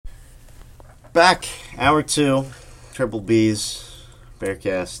Back, hour 2, Triple B's,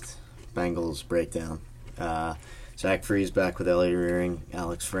 Bearcast, Bengals breakdown. Zach Freeze back with Elliot Rearing,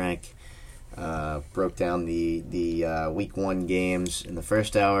 Alex Frank. Broke down the week 1 games in the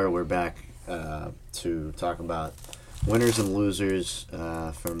first hour. We're back to talk about winners and losers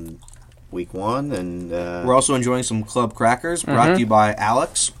from week 1. And we're also enjoying some club crackers brought to you by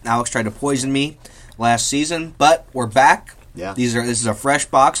Alex. Alex tried to poison me last season, but we're back. Yeah. This is a fresh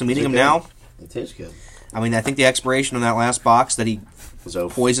box. I'm eating them now. It tastes good. I mean, I think the expiration on that last box that he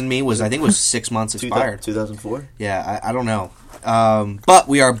poisoned me was 6 months expired. 2004? Yeah, I don't know. But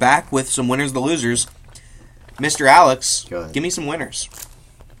we are back with some winners and the losers. Mr. Alex, give me some winners.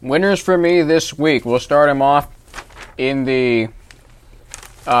 Winners for me this week. We'll start him off in the...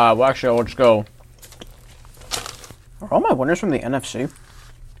 actually, I'll just go... Are all my winners from the NFC?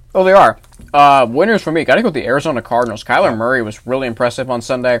 Oh, they are. Winners for me. Got to go with the Arizona Cardinals. Kyler Murray was really impressive on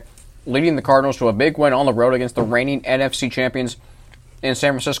Sunday, leading the Cardinals to a big win on the road against the reigning NFC champions in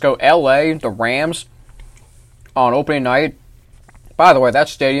San Francisco. LA, the Rams, on opening night. By the way, that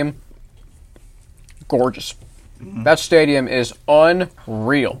stadium, gorgeous. Mm-hmm. That stadium is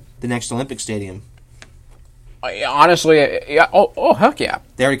unreal. The next Olympic Stadium. Honestly, yeah. Oh, heck yeah.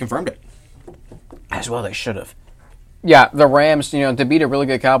 They already confirmed it. As well, they should have. Yeah, the Rams, to beat a really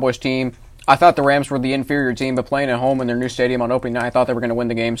good Cowboys team. I thought the Rams were the inferior team, but playing at home in their new stadium on opening night, I thought they were going to win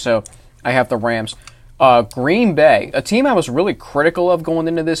the game, so I have the Rams. Green Bay, a team I was really critical of going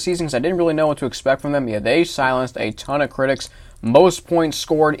into this season because I didn't really know what to expect from them. Yeah, they silenced a ton of critics. Most points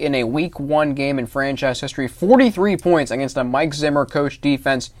scored in a Week 1 game in franchise history, 43 points against a Mike Zimmer coach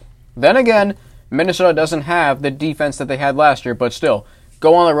defense. Then again, Minnesota doesn't have the defense that they had last year, but still,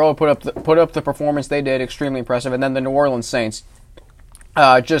 go on the road, put up the performance they did, extremely impressive. And then the New Orleans Saints,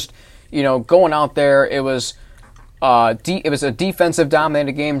 going out there, it was a defensive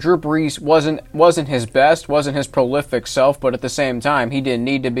dominated game. Drew Brees wasn't his best, wasn't his prolific self, but at the same time, he didn't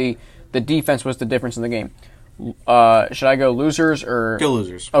need to be. The defense was the difference in the game. Should I go losers or go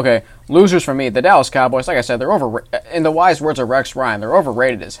losers? Okay, losers for me. The Dallas Cowboys, like I said, they're over. In the wise words of Rex Ryan, they're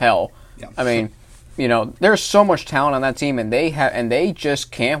overrated as hell. Yeah. I mean, there's so much talent on that team, and they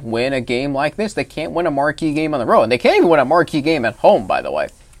just can't win a game like this. They can't win a marquee game on the road, and they can't even win a marquee game at home. By the way.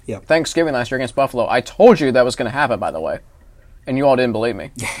 Yep. Thanksgiving last year against Buffalo. I told you that was going to happen, by the way. And you all didn't believe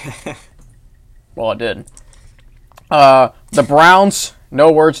me. Well, it did. The Browns,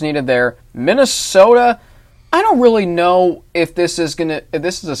 no words needed there. Minnesota, I don't really know if this is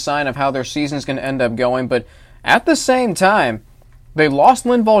a sign of how their season is going to end up going, but at the same time, they lost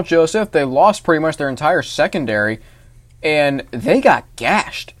Linval Joseph. They lost pretty much their entire secondary, and they got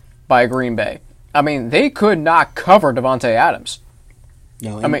gashed by Green Bay. I mean, they could not cover Devontae Adams.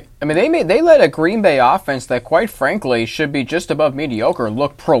 No, I mean, they let a Green Bay offense that, quite frankly, should be just above mediocre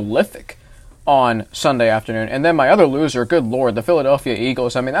look prolific on Sunday afternoon. And then my other loser, good Lord, the Philadelphia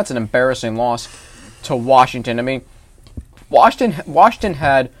Eagles. I mean, that's an embarrassing loss to Washington. I mean, Washington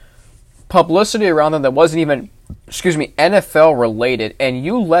had publicity around them that wasn't even, NFL related, and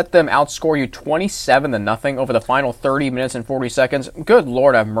you let them outscore you 27-0 over the final 30 minutes and 40 seconds. Good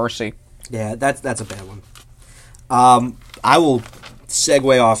Lord, have mercy. Yeah, that's a bad one. I will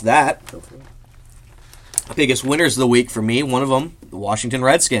segue off that. Biggest winners of the week for me, one of them, the Washington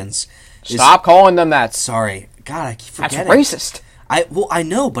Redskins. Stop calling them that. Sorry. God, I keep forgetting. That's racist. I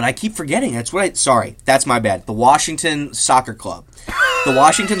know, but I keep forgetting. Sorry, that's my bad. The Washington Soccer Club. The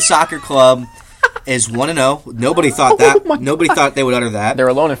Washington Soccer Club is 1-0. Nobody thought that. Nobody thought they would utter that. They're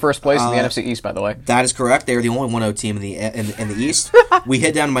alone in first place in the NFC East, by the way. That is correct. They are the only 1-0 team in the East. We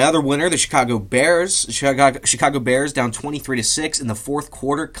hit down to my other winner, the Chicago Bears. Chicago Bears down 23-6 in the fourth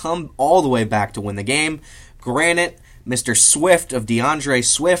quarter, come all the way back to win the game. Granted, Mr. Swift of DeAndre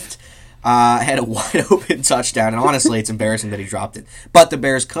Swift had a wide open touchdown, and honestly, it's embarrassing that he dropped it. But the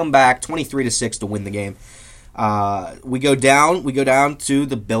Bears come back 23-6 to win the game. We go down to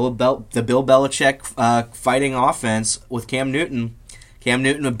the Bill Belichick fighting offense with Cam Newton. Cam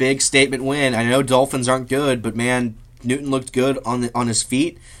Newton, a big statement win. I know Dolphins aren't good, but man, Newton looked good on his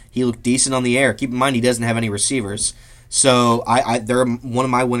feet. He looked decent on the air. Keep in mind he doesn't have any receivers, so they're one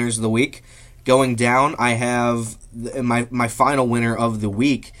of my winners of the week. Going down, I have my final winner of the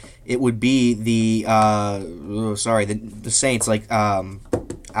week. It would be the Saints. Like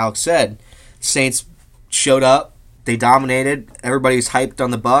Alex said, Saints showed up. They dominated. Everybody's hyped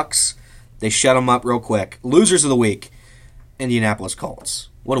on the Bucks. They shut them up real quick. Losers of the week, Indianapolis Colts.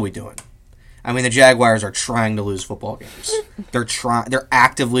 What are we doing? I mean, the Jaguars are trying to lose football games. They're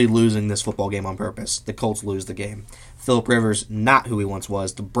actively losing this football game on purpose. The Colts lose the game. Phillip Rivers, not who he once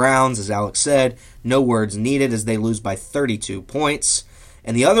was. The Browns, as Alex said, no words needed as they lose by 32 points.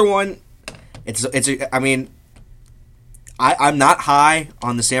 And the other one, I mean, I'm not high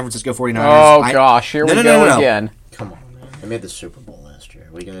on the San Francisco 49ers. Oh, gosh. Here we go again. Come on, man. They made the Super Bowl last year.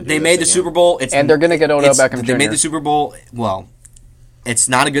 Are we gonna do They this made the again? Super Bowl. And they're going to get Odell Beckham Jr. They made the Super Bowl. Well, it's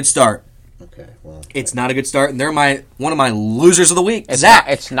not a good start. Okay, well. It's not a good start, and they're one of my losers of the week. It's Zach.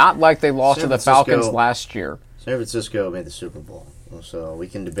 It's not like they lost San to the Francisco- Falcons last year. San Francisco made the Super Bowl, so we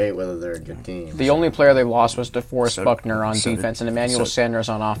can debate whether they're a good team. The only player they lost was DeForest So- Buckner on so did- defense and Emmanuel so- Sanders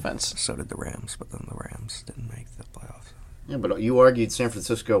on offense. So did the Rams, but then the Rams didn't make the playoffs. Yeah, but you argued San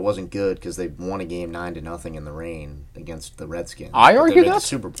Francisco wasn't good because they won a game 9-0 in the rain against the Redskins. I But they argued made the that?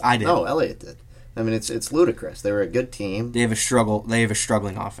 Super Bowl. I did. No, Elliott did. I mean, it's ludicrous. They were a good team. They have a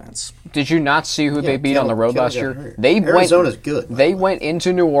struggling offense. Did you not see who they beat on the road Kittle last got year? hurt. They Arizona's good. by They the way. went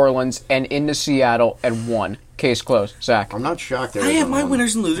into New Orleans and into Seattle and won. Case closed. Zach. I'm not shocked. I have my Arizona won.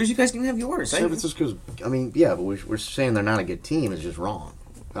 winners and losers. You guys can have yours. San Francisco's. I mean, yeah, but we're saying they're not a good team. It's just wrong.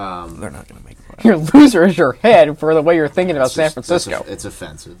 They're not going to make the playoffs. Your loser is your head for the way you're thinking about San Francisco. It's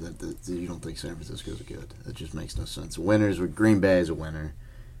offensive that you don't think San Francisco's good. It just makes no sense. Winners with Green Bay is a winner.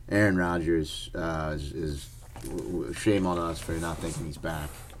 Aaron Rodgers is shame on us for not thinking he's back.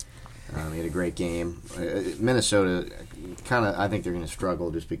 He had a great game. Minnesota, kind of, I think they're going to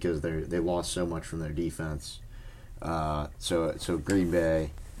struggle just because they lost so much from their defense. So Green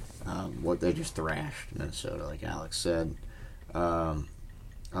Bay, what they just thrashed Minnesota, like Alex said. I'm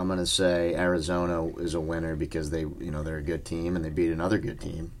going to say Arizona is a winner because they're a good team and they beat another good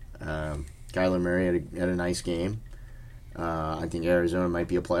team. Kyler Murray had a nice game. I think Arizona might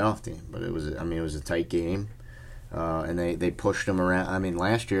be a playoff team, but it was a tight game. And they pushed them around. I mean,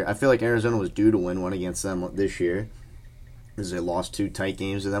 last year, I feel like Arizona was due to win one against them this year because they lost 2 tight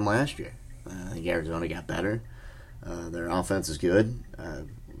games to them last year. I think Arizona got better. Their offense is good.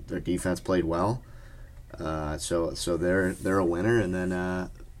 Their defense played well. So they're a winner. And then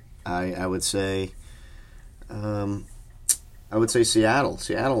I would say Seattle.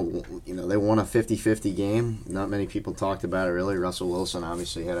 Seattle, they won a 50-50 game. Not many people talked about it really. Russell Wilson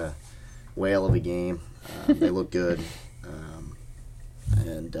obviously had a whale of a game. They look good.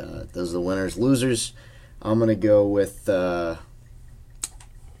 And those are the winners. Losers, I'm going to go with, I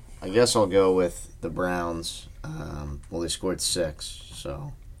guess I'll go with the Browns. They scored 6,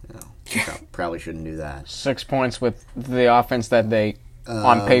 so, probably shouldn't do that. 6 points with the offense that they,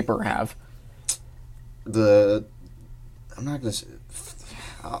 on paper, have. I'm not going to.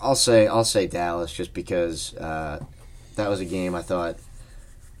 I'll say Dallas just because that was a game I thought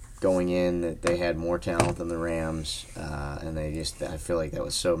going in that they had more talent than the Rams, and I feel like that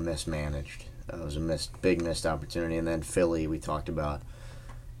was so mismanaged. It was a big missed opportunity. And then Philly, we talked about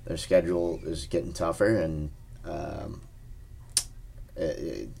their schedule is getting tougher, and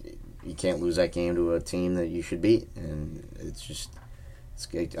you can't lose that game to a team that you should beat, and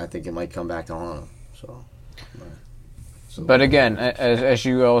I think it might come back to haunt them. But again, as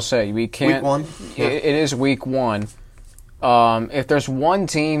you all say, we can't. Week 1? Yeah. It is week 1. If there's one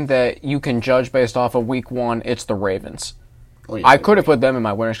team that you can judge based off of week 1, it's the Ravens. Oh, yeah. I could have put them in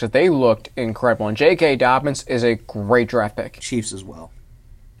my winners because they looked incredible. And J.K. Dobbins is a great draft pick. Chiefs as well.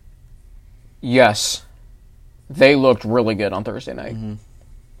 Yes, they looked really good on Thursday night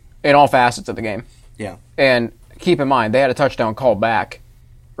in all facets of the game. Yeah. And keep in mind, they had a touchdown call back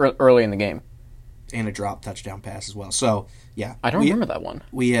early in the game. And a drop touchdown pass as well. So, yeah. I don't remember that one.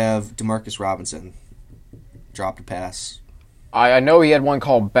 We have Demarcus Robinson dropped a pass. I know he had one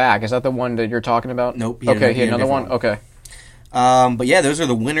called back. Is that the one that you're talking about? Nope. He had another one? Okay. But yeah, those are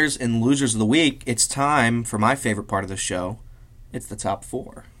the winners and losers of the week. It's time for my favorite part of the show. It's the top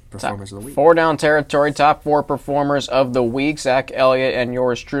 4 performers of the week. 4 down territory, top 4 performers of the week. Zach Elliott and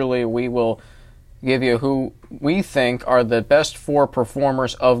yours truly, we will give you who we think are the best 4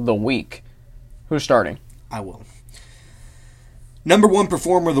 performers of the week. Who's starting? I will. Number 1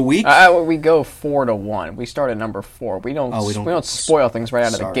 performer of the week. We go 4 to 1. We start at number 4. We don't spoil things right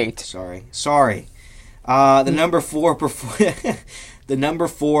out of the gate. Sorry. The number 4 the number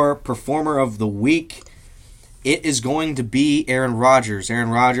 4 performer of the week. It is going to be Aaron Rodgers. Aaron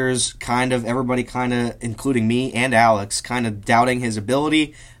Rodgers, everybody including me and Alex, kind of doubting his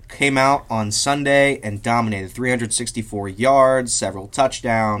ability, came out on Sunday and dominated. 364 yards, several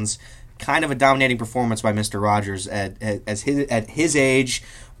touchdowns. Kind of a dominating performance by Mr. Rodgers at his age,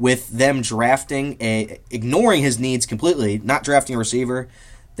 with them ignoring his needs completely, not drafting a receiver.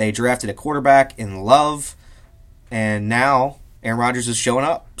 They drafted a quarterback in Love, and now Aaron Rodgers is showing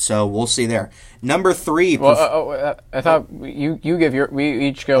up. So we'll see there. Number 3. I thought you give your. We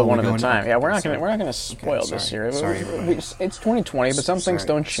each go one at a time. Yeah, we're not gonna spoil this here. Sorry, everybody. It's 2020, but some things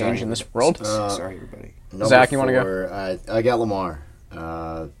don't change in this world. Sorry, everybody. Zach, you want to go? I got Lamar.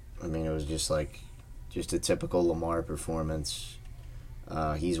 It was just a typical Lamar performance.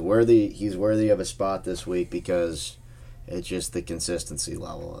 He's worthy of a spot this week because it's just the consistency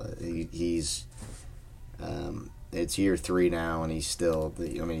level. It's year 3 now, and he's still.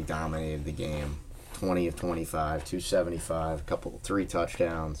 He dominated the game. 20 of 25, 275, 3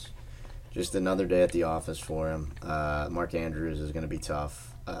 touchdowns. Just another day at the office for him. Mark Andrews is going to be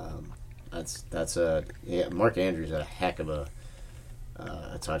tough. Mark Andrews had a heck of a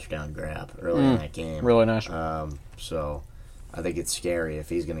touchdown grab early in that game. Really nice. So I think it's scary if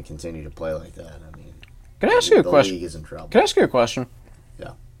he's going to continue to play like that. I mean, Can I ask you a the question? league is in trouble. Can I ask you a question?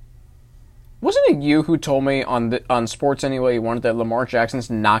 Yeah. Wasn't it you who told me on Sports Anyway you wanted that Lamar Jackson's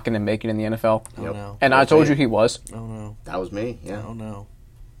not going to make it in the NFL? Oh, Yep. no. And I told you he was. Oh, no. That was me. Yeah. Oh, no.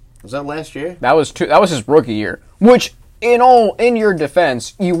 Was that last year? That was his rookie year. Which, in your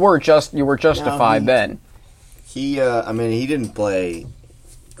defense, you were justified then. He didn't play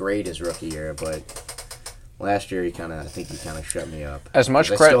great his rookie year, but last year I think he kind of shut me up. As much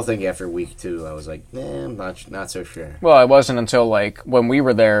 'Cause I credit. still think after week 2 I was like, I'm not so sure. Well, it wasn't until when we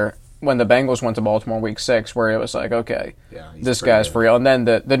were there when the Bengals went to Baltimore week 6 where it was like, okay, Yeah, he's this pretty guy's good. for real. And then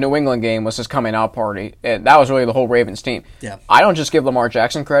the New England game was his coming out party. And that was really the whole Ravens team. Yeah. I don't just give Lamar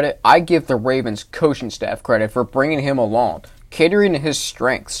Jackson credit. I give the Ravens coaching staff credit for bringing him along, catering to his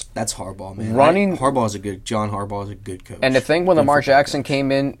strengths. That's Harbaugh, man. John Harbaugh is a good coach. And the thing when Lamar Jackson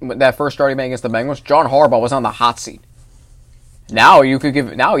came in with that first starting game against the Bengals, John Harbaugh was on the hot seat. Now you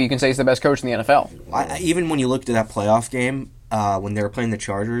can say he's the best coach in the NFL. Even when you looked at that playoff game, when they were playing the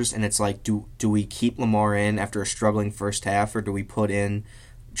Chargers, and it's like, do we keep Lamar in after a struggling first half, or do we put in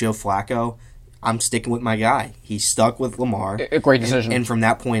Joe Flacco? I'm sticking with my guy. He stuck with Lamar. A great decision. And from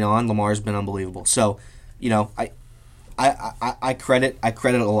that point on, Lamar's been unbelievable. So, I credit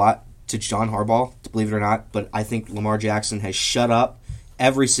a lot to John Harbaugh, believe it or not, but I think Lamar Jackson has shut up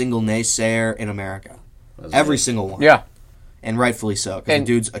every single naysayer in America. Every single one. Yeah. And rightfully so, because the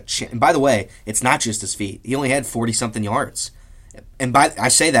dude's and by the way, it's not just his feet. He only had 40-something yards. And I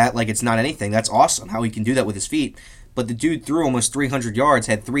say that like it's not anything. That's awesome how he can do that with his feet. But the dude threw almost 300 yards,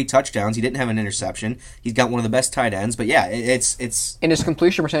 had 3 touchdowns. He didn't have an interception. He's got one of the best tight ends. But yeah, it's And his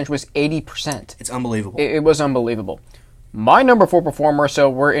completion percentage was 80%. it's unbelievable. It was unbelievable. My number 4 performer, so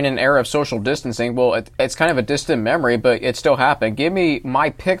we're in an era of social distancing. Well, it's kind of a distant memory, but it still happened. Give me my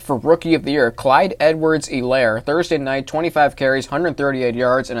pick for Rookie of the Year, Clyde Edwards-Helaire. Thursday night, 25 carries, 138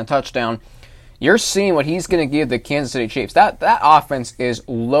 yards, and a touchdown. You're seeing what he's going to give the Kansas City Chiefs. That offense is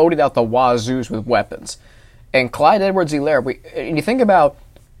loaded out the wazoos with weapons. And Clyde Edwards-Helaire, and you think about,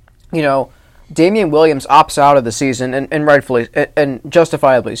 Damian Williams opts out of the season, and rightfully, and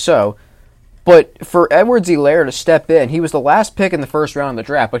justifiably so. But for Edwards-Helaire to step in, he was the last pick in the first round of the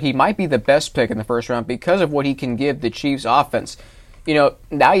draft, but he might be the best pick in the first round because of what he can give the Chiefs offense.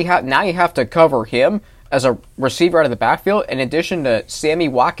 Now you have to cover him as a receiver out of the backfield, in addition to Sammy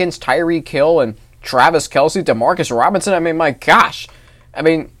Watkins, Tyreek Hill, and Travis Kelce, Demarcus Robinson. I mean, my gosh. I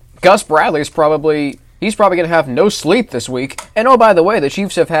mean, Gus Bradley he's probably going to have no sleep this week. And oh, by the way, the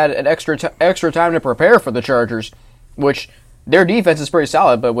Chiefs have had an extra time to prepare for the Chargers, which their defense is pretty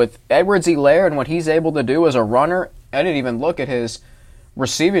solid. But with Edwards-Helaire and what he's able to do as a runner, I didn't even look at his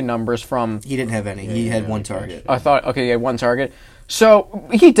receiving numbers from... He didn't have any. He had 1 target. I thought, okay, he had 1 target. So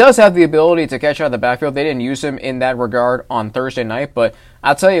he does have the ability to catch out of the backfield. They didn't use him in that regard on Thursday night. But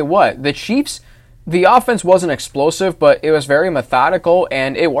I'll tell you what, the Chiefs... The offense wasn't explosive, but it was very methodical,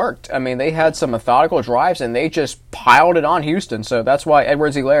 and it worked. I mean, they had some methodical drives, and they just piled it on Houston. So that's why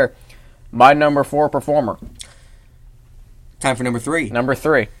Edwards-Helaire, my number 4 performer. Time for number 3. Number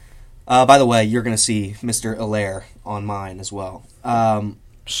 3. By the way, you're going to see Mr. Helaire on mine as well.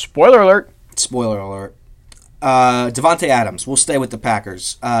 Spoiler alert. Spoiler alert. Devontae Adams. We'll stay with the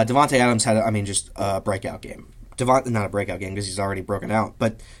Packers. Devontae Adams had, just a breakout game. Not a breakout game because he's already broken out,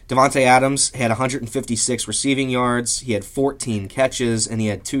 but Devontae Adams had 156 receiving yards, he had 14 catches, and he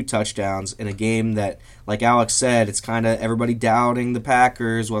had 2 touchdowns in a game that, like Alex said, it's kind of everybody doubting the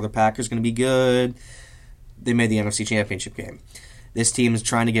Packers, whether Packers going to be good. They made the NFC Championship game. This team is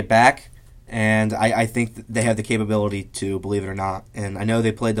trying to get back, and I think they have the capability to, believe it or not. And I know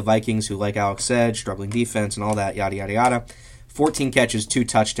they played the Vikings, who, like Alex said, struggling defense and all that, yada, yada, yada. 14 catches, 2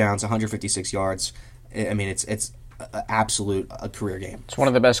 touchdowns, 156 yards. I mean, it's a career game. It's one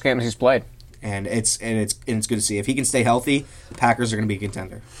of the best games he's played, and it's good to see. If he can stay healthy, the Packers are going to be a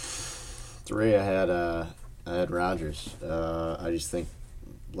contender. 3, I had Rodgers. I just think,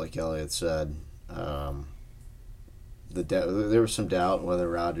 like Elliot said, there was some doubt whether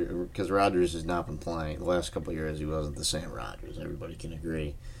Rodgers, because Rodgers has not been playing the last couple of years. He wasn't the same Rodgers. Everybody can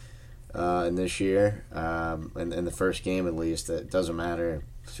agree. And this year, in the first game at least, it doesn't matter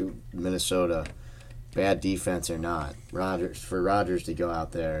Minnesota, bad defense or not, Rodgers to go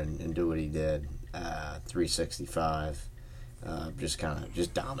out there and do what he did, 365,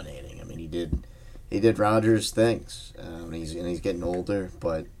 just dominating. I mean, he did Rodgers things. He's getting older,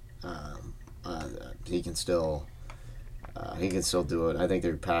 but he can still do it. I think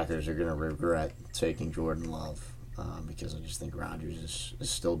the Packers are going to regret taking Jordan Love because I just think Rodgers is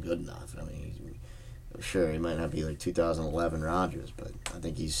still good enough. I mean, sure, he might not be like 2011 Rodgers, but I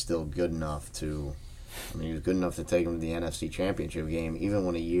think he's still good enough to. I mean, he was good enough to take him to the NFC Championship game, even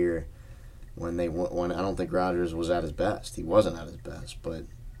when when I don't think Rodgers was at his best. He wasn't at his best, but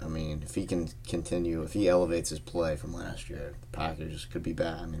I mean, if he can continue, if he elevates his play from last year, the Packers could be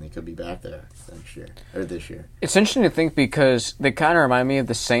back. I mean, they could be back there next year or this year. It's interesting to think because they kind of remind me of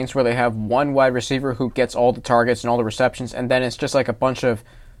the Saints, where they have one wide receiver who gets all the targets and all the receptions, and then it's just like a bunch of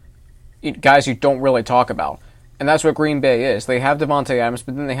guys you don't really talk about. And that's what Green Bay is. They have Devontae Adams,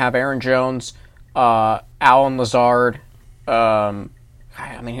 but then they have Aaron Jones, Allen Lazard, Josiah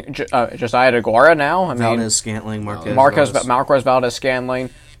DeGuara now. Valdez-Scantling, Marquez Valdez-Scantling.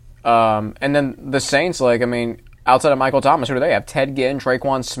 And then the Saints, outside of Michael Thomas, who do they have? Ted Ginn,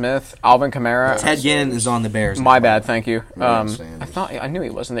 Traquan Smith, Alvin Kamara. Ted Ginn is on the Bears. My bad, thank you. I knew he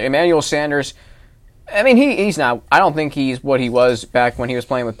wasn't there. Emmanuel Sanders. I mean, he's not. I don't think he's what he was back when he was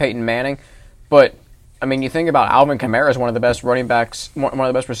playing with Peyton Manning. But I mean, you think about Alvin Kamara as one of the best running backs, one of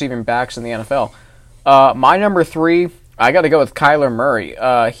the best receiving backs in the NFL. My number 3, I got to go with Kyler Murray.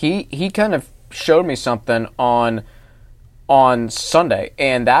 He kind of showed me something on Sunday,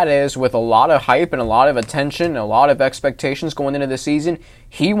 and that is with a lot of hype and a lot of attention and a lot of expectations going into the season,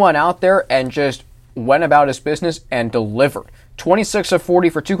 he went out there and just went about his business and delivered. 26 of 40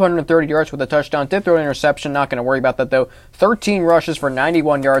 for 230 yards with a touchdown. Did throw an interception, not going to worry about that though. 13 rushes for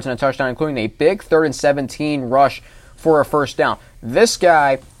 91 yards and a touchdown, including a big 3rd and 17 rush for a first down. This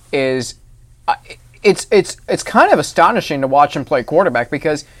guy is... It's kind of astonishing to watch him play quarterback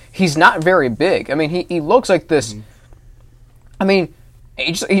because he's not very big. I mean, he looks like this... Mm-hmm. I mean,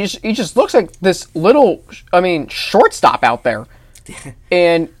 he just looks like this little, shortstop out there.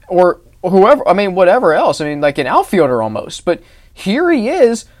 Or whoever, whatever else. Like an outfielder almost. But here he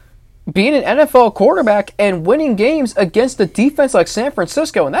is being an NFL quarterback and winning games against a defense like San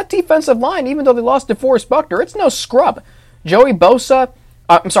Francisco. And that defensive line, even though they lost DeForest Buckner, it's no scrub. Nick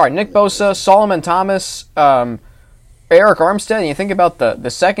Bosa, Solomon Thomas, Eric Armstead, and you think about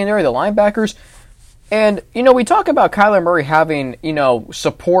the secondary, the linebackers. And, we talk about Kyler Murray having,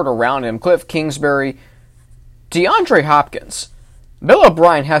 support around him. Cliff Kingsbury, DeAndre Hopkins. Bill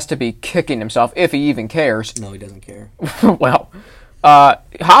O'Brien has to be kicking himself if he even cares. No, he doesn't care. Well,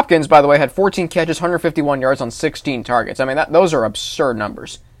 Hopkins, by the way, had 14 catches, 151 yards on 16 targets. Those are absurd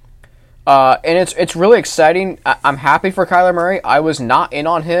numbers. And it's really exciting. I'm happy for Kyler Murray. I was not in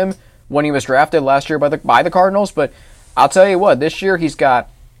on him when he was drafted last year by the Cardinals, but I'll tell you what, this year he's got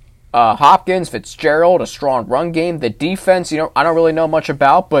Hopkins, Fitzgerald, a strong run game. The defense, I don't really know much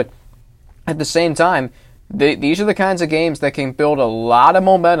about, but at the same time, these are the kinds of games that can build a lot of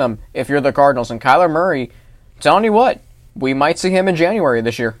momentum if you're the Cardinals. And Kyler Murray, I'm telling you what, we might see him in January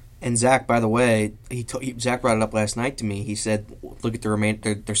this year. And Zach, by the way, Zach brought it up last night to me. He said, look at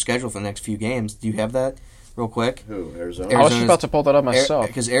their schedule for the next few games. Do you have that real quick? Who, Arizona? I was just about to pull that up myself.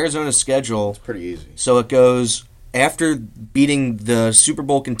 Because Arizona's schedule... It's pretty easy. So it goes... After beating the Super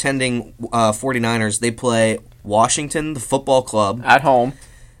Bowl contending 49ers, they play Washington, the football club. At home.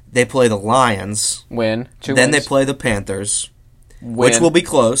 They play the Lions. Win. Then they play the Panthers. Win. Which will be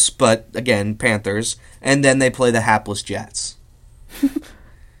close, but again, Panthers. And then they play the hapless Jets.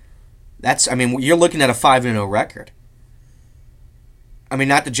 You're looking at a 5-0 record.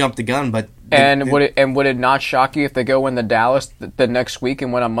 Not to jump the gun, but... Would it not shock you if they go win the Dallas the next week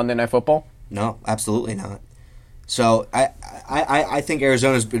and win on Monday Night Football? No, absolutely not. So I think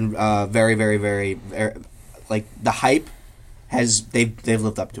Arizona's been very, very, very, very the hype they've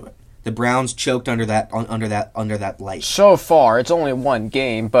lived up to it. The Browns choked under that light. So far, it's only one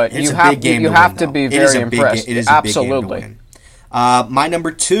game, but you have to be very impressed. It is absolutely a big game to win. My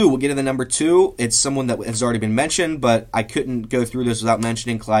number 2, we'll get to the number 2. It's someone that has already been mentioned, but I couldn't go through this without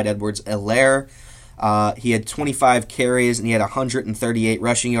mentioning Clyde Edwards-Helaire. He had 25 carries and he had 138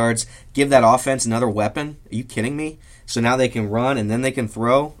 rushing yards. Give that offense another weapon. Are you kidding me? So now they can run and then they can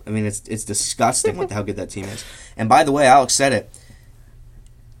throw. It's disgusting how good that team is. And by the way, Alex said it.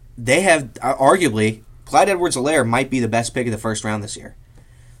 They have arguably Clyde Edwards-Helaire might be the best pick of the first round this year.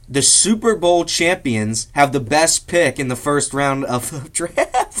 The Super Bowl champions have the best pick in the first round of the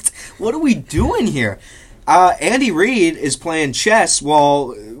draft. What are we doing here? Andy Reid is playing chess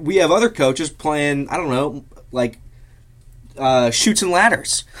while we have other coaches playing, I don't know, Chutes and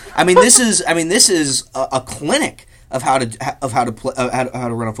Ladders. I mean, this is a clinic of how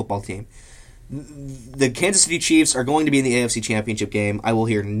to run a football team. The Kansas City Chiefs are going to be in the AFC Championship game. I will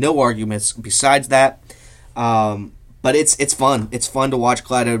hear no arguments besides that. But it's fun. It's fun to watch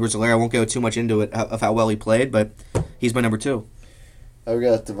Clyde Edwards-Helaire. I won't go too much into it of how well he played, but he's my number 2. I've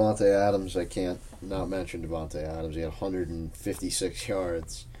got Devontae Adams. I can't not mention Devontae Adams. He had 156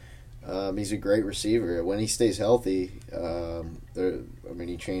 yards. He's a great receiver. When he stays healthy,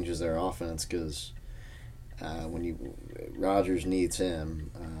 he changes their offense because Rodgers needs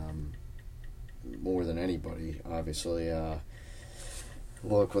him more than anybody, obviously.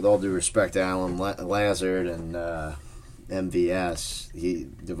 Look, with all due respect to Alan Lazard and MVS,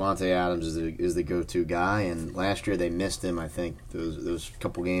 Devontae Adams is the go-to guy. And last year they missed him. I think those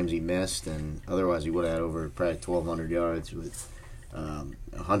couple games he missed, and otherwise he would have had over probably 1,200 yards with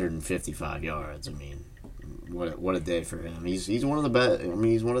 155 yards. I mean, what a day for him. He's one of the best. I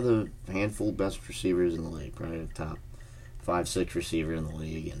mean, he's one of the handful best receivers in the league. Probably the top 5-6 receiver in the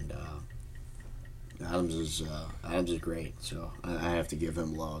league, and Adams is great. So I have to give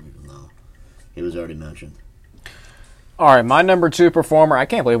him love, even though he was already mentioned. All right, my number 2 performer, I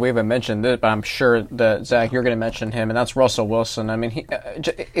can't believe we haven't mentioned it, but I'm sure that, Zach, you're going to mention him, and that's Russell Wilson. I mean,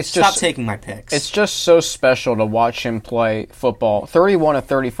 it's just... Stop taking my picks. It's just so special to watch him play football. 31 of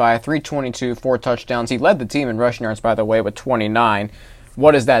 35, 322, 4 touchdowns. He led the team in rushing yards, by the way, with 29.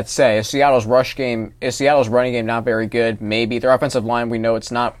 What does that say? Is Seattle's running game not very good? Maybe. Their offensive line, we know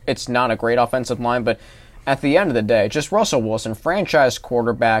it's not a great offensive line, but at the end of the day, just Russell Wilson, franchise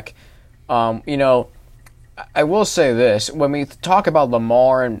quarterback, I will say this. When we talk about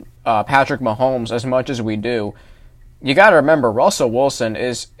Lamar and Patrick Mahomes as much as we do, you got to remember Russell Wilson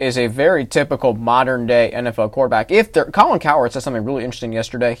is a very typical modern-day NFL quarterback. Colin Cowherd said something really interesting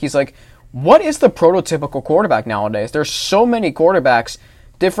yesterday. He's like, what is the prototypical quarterback nowadays? There's so many quarterbacks,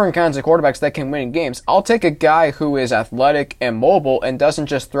 different kinds of quarterbacks that can win games. I'll take a guy who is athletic and mobile and doesn't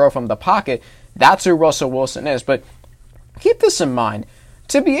just throw from the pocket. That's who Russell Wilson is. But keep this in mind.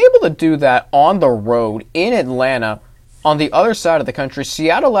 To be able to do that on the road in Atlanta, on the other side of the country,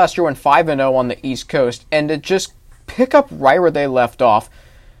 Seattle last year went 5-0 on the East Coast, and to just pick up right where they left off,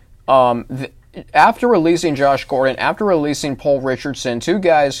 after releasing Josh Gordon, after releasing Paul Richardson, two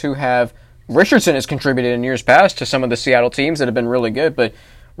guys who Richardson has contributed in years past to some of the Seattle teams that have been really good, but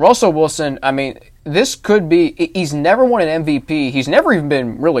Russell Wilson, I mean, this could be, he's never won an MVP, he's never even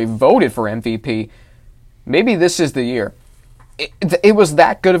been really voted for MVP. Maybe this is the year. It was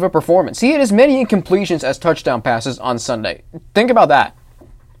that good of a performance. He had as many incompletions as touchdown passes on Sunday. Think about that.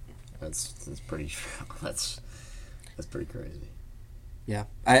 That's pretty. That's pretty crazy. Yeah,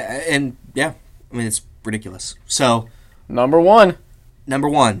 I mean, it's ridiculous. So, number one,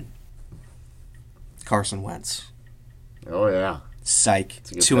 Carson Wentz. Oh yeah. Psych.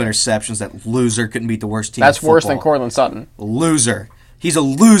 2 interceptions. That loser couldn't beat the worst team. That's worse than Courtland Sutton. Loser. He's a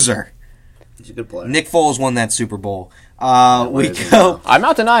loser. He's a good player. Nick Foles won that Super Bowl. We go. I'm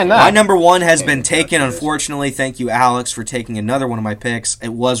not denying that. My number 1 has been taken, unfortunately. Thank you, Alex, for taking another one of my picks. It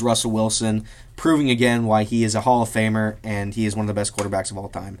was Russell Wilson, proving again why he is a Hall of Famer and he is one of the best quarterbacks of all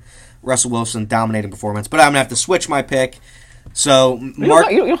time. Russell Wilson, dominating performance. But I'm going to have to switch my pick. So,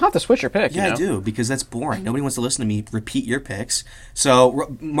 Mark, you don't have to switch your pick. Yeah, I do, because that's boring. Nobody wants to listen to me repeat your picks.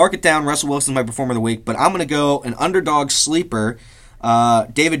 So, mark it down. Russell Wilson's my performer of the week. But I'm going to go an underdog sleeper,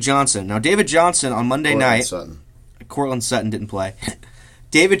 David Johnson. Now, David Johnson on Monday night. Courtland Sutton didn't play.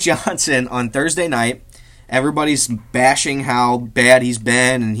 David Johnson on Thursday night, everybody's bashing how bad he's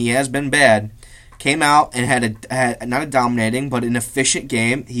been, and he has been bad. Came out and had not a dominating, but an efficient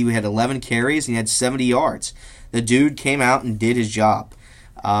game. He had 11 carries and he had 70 yards. The dude came out and did his job.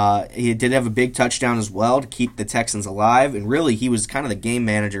 He did have a big touchdown as well to keep the Texans alive, and really he was kind of the game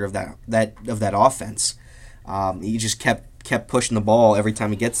manager of that offense. He just kept pushing the ball every time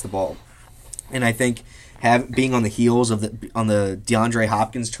he gets the ball, and I think being on the heels of the DeAndre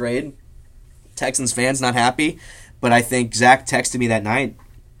Hopkins trade, Texans fans not happy, but I think Zach texted me that night.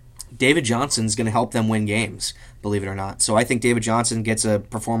 David Johnson's going to help them win games, believe it or not. So I think David Johnson gets a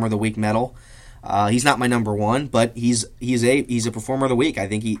Performer of the Week medal. He's not my number 1, but he's a Performer of the Week. I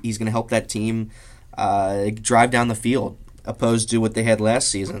think he's going to help that team drive down the field, opposed to what they had last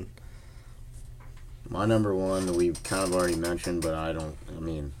season. My number 1, we've kind of already mentioned, but I'm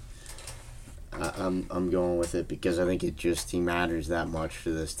going with it because I think he matters that much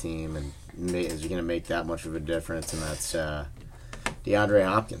to this team and is going to make that much of a difference, and that's DeAndre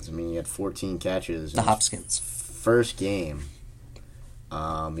Hopkins. I mean, he had 14 catches. The Hopkins. First game.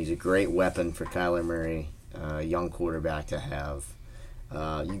 He's a great weapon for Kyler Murray, young quarterback to have.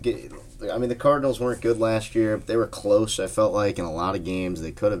 The Cardinals weren't good last year. They were close. I felt like in a lot of games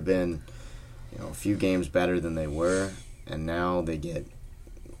they could have been, a few games better than they were, and now they get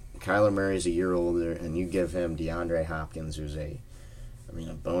Kyler Murray's a year older, and you give him DeAndre Hopkins, who's a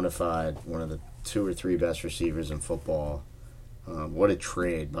bona fide one of the 2 or 3 best receivers in football. What a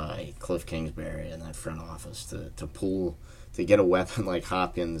trade by Cliff Kingsbury and that front office to get a weapon like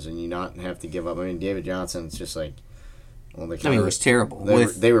Hopkins and you not have to give up. David Johnson, it's just like, well, it was terrible.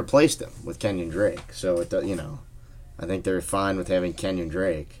 They replaced him with Kenyon Drake, so I think they're fine with having Kenyon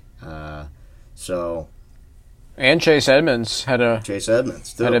Drake. And Chase Edmonds had a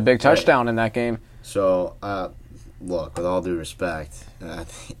big touchdown in that game. So, look, with all due respect, I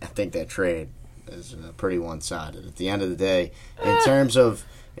think that trade is pretty one-sided. At the end of the day, in terms of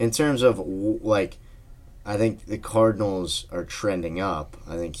I think the Cardinals are trending up.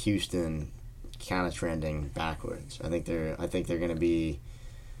 I think Houston kind of trending backwards. I think they're going to be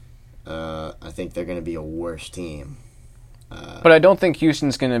a worse team. But I don't think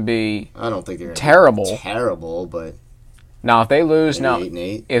Houston's going to be. I don't think they're terrible. Terrible, but now if they lose, they're going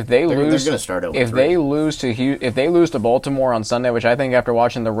to start 0-3. If they lose to Baltimore on Sunday, which I think after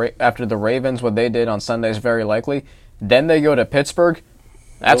watching the Ravens what they did on Sunday is very likely, then they go to Pittsburgh.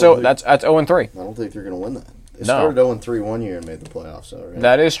 That's 0-3. I don't think they're going to win that. They started 0-3 one year and made the playoffs. Right?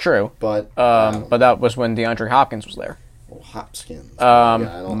 That is true. But that was when DeAndre Hopkins was there. Well, Hopkins. I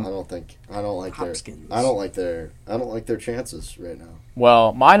don't like their chances right now.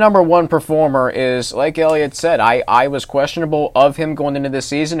 Well, my number one performer is, like Elliot said, I was questionable of him going into this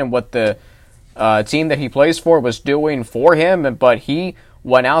season and what the team that he plays for was doing for him, but he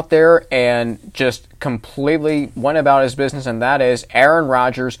went out there and just completely went about his business, and that is Aaron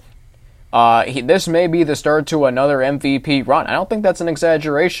Rodgers. This may be the start to another MVP run. I don't think that's an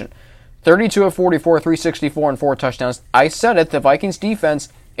exaggeration. 32 of 44, 364, and 4 touchdowns. I said it, the Vikings defense,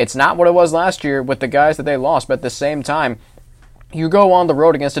 it's not what it was last year with the guys that they lost, but at the same time, you go on the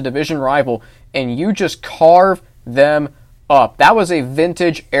road against a division rival, and you just carve them up. That was a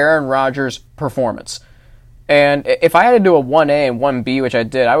vintage Aaron Rodgers performance. And if I had to do a 1A and 1B, which I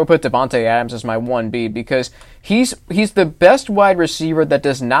did, I would put Davante Adams as my 1B because he's the best wide receiver that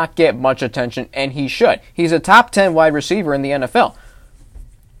does not get much attention, and he should. He's a top 10 wide receiver in the NFL.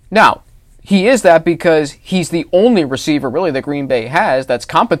 Now, he is that because he's the only receiver really that Green Bay has that's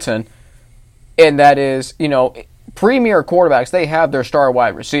competent, and that is, premier quarterbacks, they have their star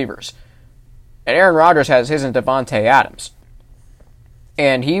wide receivers. And Aaron Rodgers has his in Davante Adams.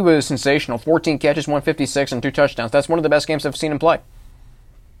 And he was sensational. 14 catches, 156, and 2 touchdowns. That's one of the best games I've seen him play.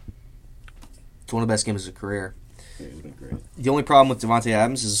 It's one of the best games of his career. Yeah, he's been great. The only problem with Davante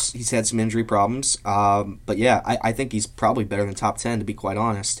Adams is he's had some injury problems. But yeah, I think he's probably better than top 10, to be quite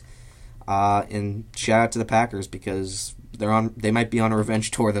honest. And shout out to the Packers because they might be on a revenge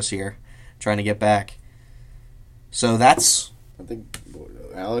tour this year, trying to get back. So that's... I think,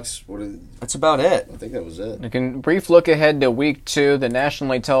 Alex, that's about it. I think that was it. You can brief look ahead to Week 2, the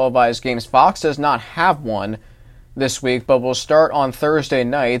nationally televised games. Fox does not have one this week, but we'll start on Thursday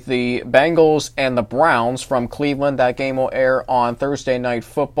night. The Bengals and the Browns from Cleveland. That game will air on Thursday Night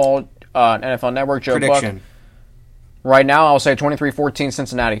Football on NFL Network. Joe Prediction. Buck. Right now, I'll say 23-14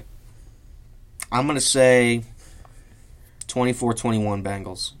 Cincinnati. I'm going to say 24-21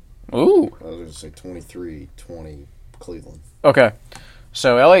 Bengals. Ooh. I was going to say 23-20 Cleveland. Okay.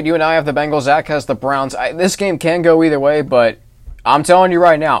 So, Elliot, you and I have the Bengals. Zach has the Browns. This game can go either way, but I'm telling you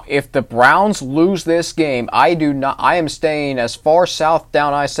right now, if the Browns lose this game, I am staying as far south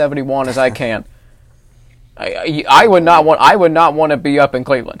down I-71 as I can. I would not want to be up in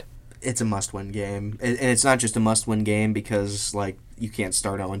Cleveland. It's a must-win game, and it's not just a must-win game because you can't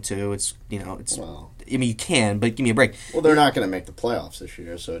start 0-2. It's you can, but give me a break. Well, they're not going to make the playoffs this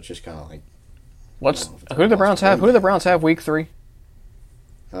year, so it's just kind of like. Who do the Browns have? Who do the Browns have Week 3?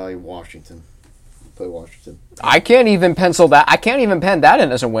 Washington. Play Washington. I can't even pencil that. I can't even pen that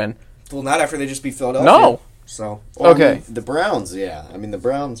in as a win. Well, not after they just beat Philadelphia. No. So. Well, okay. The Browns, yeah. The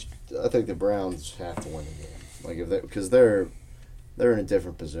Browns. I think the Browns have to win the game, because they're in a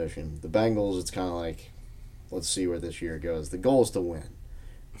different position. The Bengals, it's kind of like, let's see where this year goes. The goal is to win,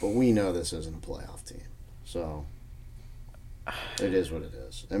 but we know this isn't a playoff team, so it is what it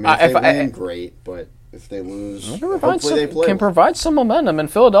is. If they win, great, but if they lose, hopefully they play. Can provide some momentum. And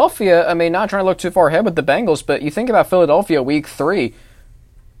Philadelphia, not trying to look too far ahead with the Bengals, but you think about Philadelphia Week 3.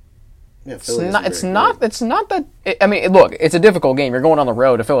 Yeah, it's not that. Look, it's a difficult game. You're going on the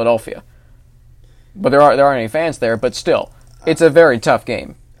road to Philadelphia, but there aren't any fans there. But still, it's a very tough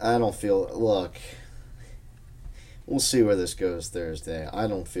game. I don't feel. Look, we'll see where this goes Thursday. I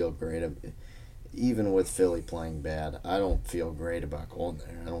don't feel great. even with Philly playing bad, I don't feel great about going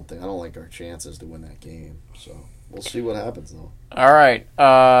there. I don't like our chances to win that game. So we'll see what happens though. All right.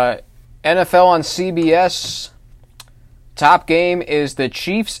 NFL on CBS. Top game is the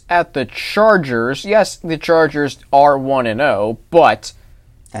Chiefs at the Chargers. Yes, the Chargers are 1-0, but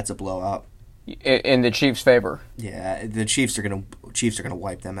That's a blowout. in the Chiefs' favor. Yeah, the Chiefs are gonna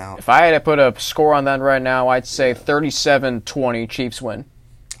wipe them out. If I had to put a score on that right now, I'd say 37-20 Chiefs win.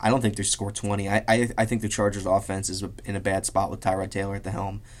 I don't think they score 20. I think the Chargers' offense is in a bad spot with Tyrod Taylor at the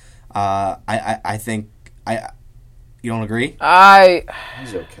helm. I think you don't agree?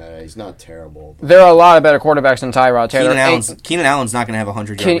 He's okay. He's not terrible. But There are a lot of better quarterbacks than Tyrod Taylor. Keenan Allen's not going to have a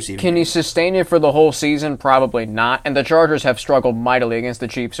 100-yard receiving. Can he sustain it for the whole season? Probably not. And the Chargers have struggled mightily against the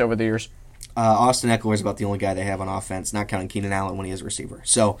Chiefs over the years. Austin Eckler is about the only guy they have on offense, not counting Keenan Allen when he is a receiver.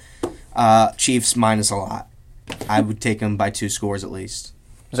 So, Chiefs minus a lot. I would take them by 2 scores at least.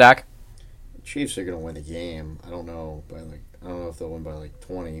 Zach? the Chiefs are going to win the game. I don't know if they'll win by like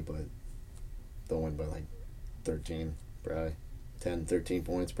 20, but they'll win by like 13, probably 10, 13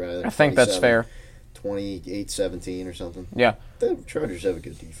 points, probably. I think that's fair. 28-17 or something. Yeah. The Chargers have a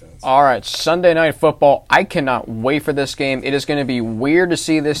good defense. All right, Sunday Night Football. I cannot wait for this game. It is going to be weird to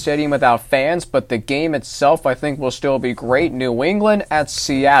see this stadium without fans, but the game itself I think will still be great. New England at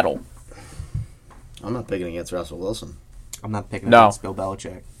Seattle. I'm not picking against Russell Wilson. I'm not picking No. against Bill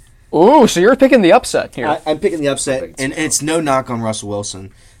Belichick. Ooh, so you're picking the upset here. I'm picking the upset, Perfect. and it's no knock on Russell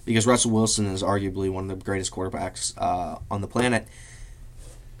Wilson, because Russell Wilson is arguably one of the greatest quarterbacks on the planet,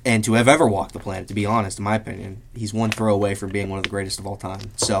 and to have ever walked the planet, to be honest, in my opinion. He's one throw away from being one of the greatest of all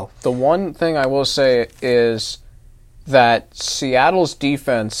time. So The one thing I will say is that Seattle's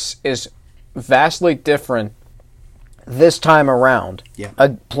defense is vastly different this time around, Yeah.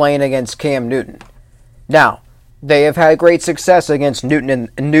 playing against Cam Newton. Now, they have had great success against Newton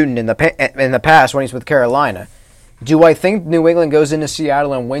in the past when he's with Carolina. Do I think New England goes into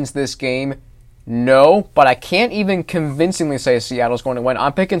Seattle and wins this game? No, but I can't even convincingly say Seattle's going to win.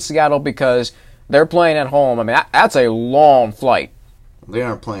 I'm picking Seattle because they're playing at home. I mean, that's a long flight. They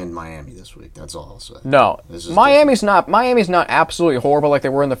aren't playing Miami this week. That's all I'll say. No, This is Miami's not absolutely horrible like they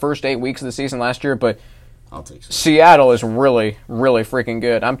were in the first 8 weeks of the season last year, but I'll take some. Seattle is really, really freaking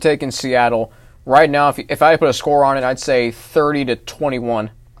good. I'm taking Seattle right now. If I had to put a score on it, I'd say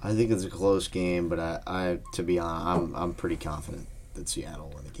 30-21. I think it's a close game, but I to be honest, I'm pretty confident that Seattle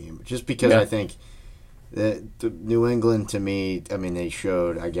will win the game. Just because Yeah. I think that the New England, to me, I mean, they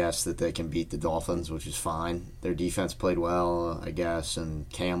showed, I guess, that they can beat the Dolphins, which is fine. Their defense played well, I guess, and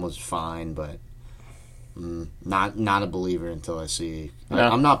Cam was fine, but not a believer until I see. No.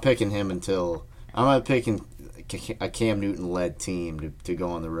 I'm not picking him until I'm not picking a Cam Newton-led team to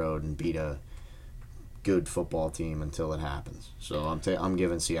go on the road and beat a good football team until it happens. So I'm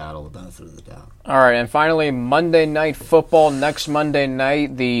giving Seattle the benefit of the doubt. All right, and finally, Monday Night Football. Next Monday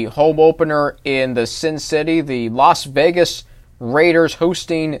night, the home opener in the Sin City, the Las Vegas Raiders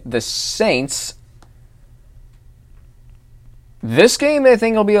hosting the Saints. This game, I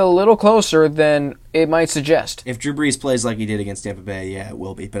think, will be a little closer than it might suggest. if Drew Brees plays like he did against Tampa Bay, yeah, it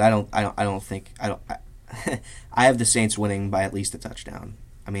will be. But I don't think I have the Saints winning by at least a touchdown.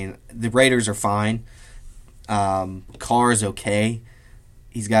 I mean, the Raiders are fine. Carr's okay.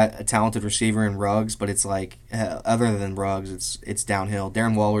 He's got a talented receiver in Ruggs, but it's like other than Ruggs, it's downhill.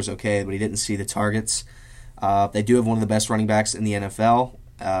 Darren Waller's okay, but he didn't see the targets. They do have one of the best running backs in the NFL.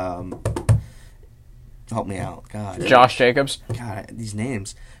 Help me out, God. Josh Jacobs. God, these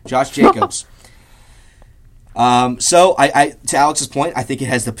names. Josh Jacobs. So I to Alex's point, I think it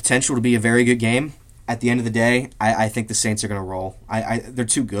has the potential to be a very good game. At the end of the day, I think the Saints are going to roll. They're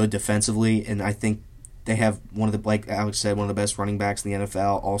too good defensively, and I think they have like Alex said, one of the best running backs in the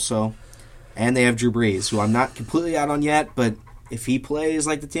NFL also. And they have Drew Brees, who I'm not completely out on yet, but if he plays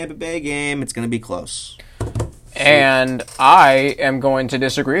like the Tampa Bay game, it's going to be close. And I am going to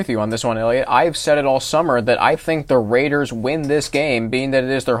disagree with you on this one, Elliot. I've said it all summer that I think the Raiders win this game, being that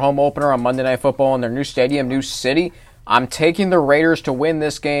it is their home opener on Monday Night Football in their new stadium, new city. I'm taking the Raiders to win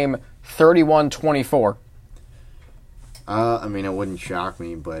this game 31-24. I mean, it wouldn't shock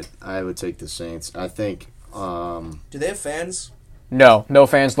me, but I would take the Saints. I think Do they have fans? No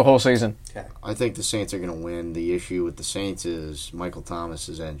fans the whole season. Okay. I think the Saints are going to win. The issue with the Saints is Michael Thomas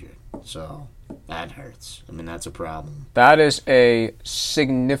is injured, so that hurts. I mean, that's a problem. That is a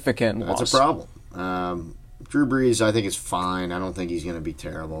significant loss. That's a problem. Drew Brees, I think, is fine. I don't think he's going to be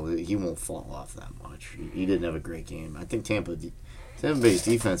terrible. He won't fall off that much. He didn't have a great game. I think Tampa Bay's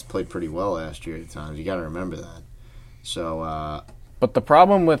defense played pretty well last year at times. You got to remember that. So, But the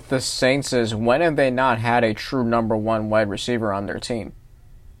problem with the Saints is when have they not had a true number one wide receiver on their team?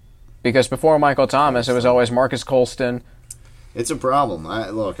 Because before Michael Thomas, it was always Marcus Colston. It's a problem.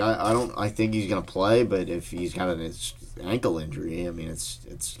 I think he's going to play, but if he's got an ankle injury, I mean,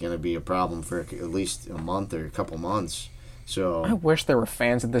 it's going to be a problem for at least a month or a couple months. So I wish there were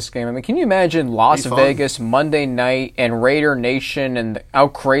fans at this game. I mean, can you imagine Las Be fun. Vegas Monday night and Raider Nation and how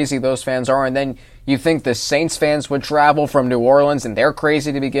crazy those fans are, and then you think the Saints fans would travel from New Orleans and they're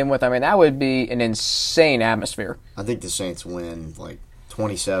crazy to begin with? I mean, that would be an insane atmosphere. I think the Saints win like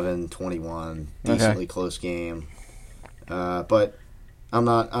 27-21, decently close game. But I'm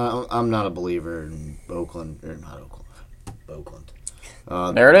not a believer in Oakland. There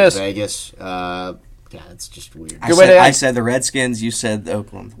it is. Vegas. Yeah, it's just weird. I said the Redskins. You said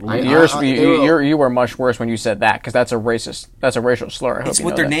Oakland. You were much worse when you said that because that's a racist. That's a racial slur. I hope It's you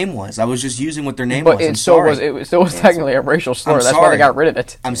what know their that. name was. I was just using what their name But was. it still was technically a racial slur. That's why they got rid of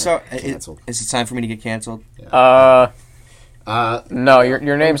it. I'm sorry. Canceled. Is it time for me to get canceled? No,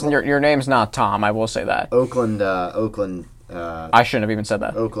 your name's not Tom. I will say that. Oakland. I shouldn't have even said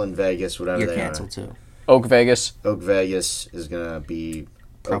that. Oakland, Vegas, whatever You're they canceled are. too. Oak Vegas. Oak Vegas is gonna be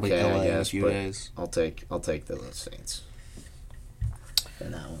Probably okay, LA I in a guess. few But days. I'll take the Saints.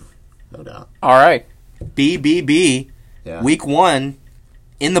 And that one, no doubt. All right. BBB. Yeah. Week 1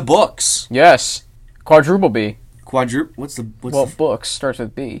 in the books. Yes. Quadruple B. What's the Books starts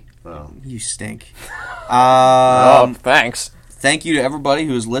with B. Well, you stink. Thanks. Thank you to everybody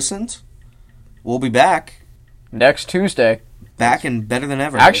who has listened. We'll be back. Next Tuesday. Back and better than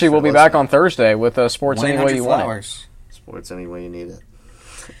ever. Actually, we'll be for back listening. on Thursday with Sports Any Way You Want It. Flowers. sports any way you need it.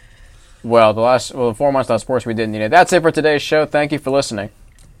 Well, the 4 months last sports we didn't need it. That's it for today's show. Thank you for listening.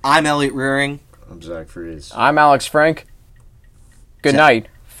 I'm Elliot Rearing. I'm Zach Freeze. I'm Alex Frank. Good night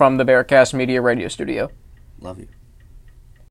from the Bearcast Media Radio Studio. Love you.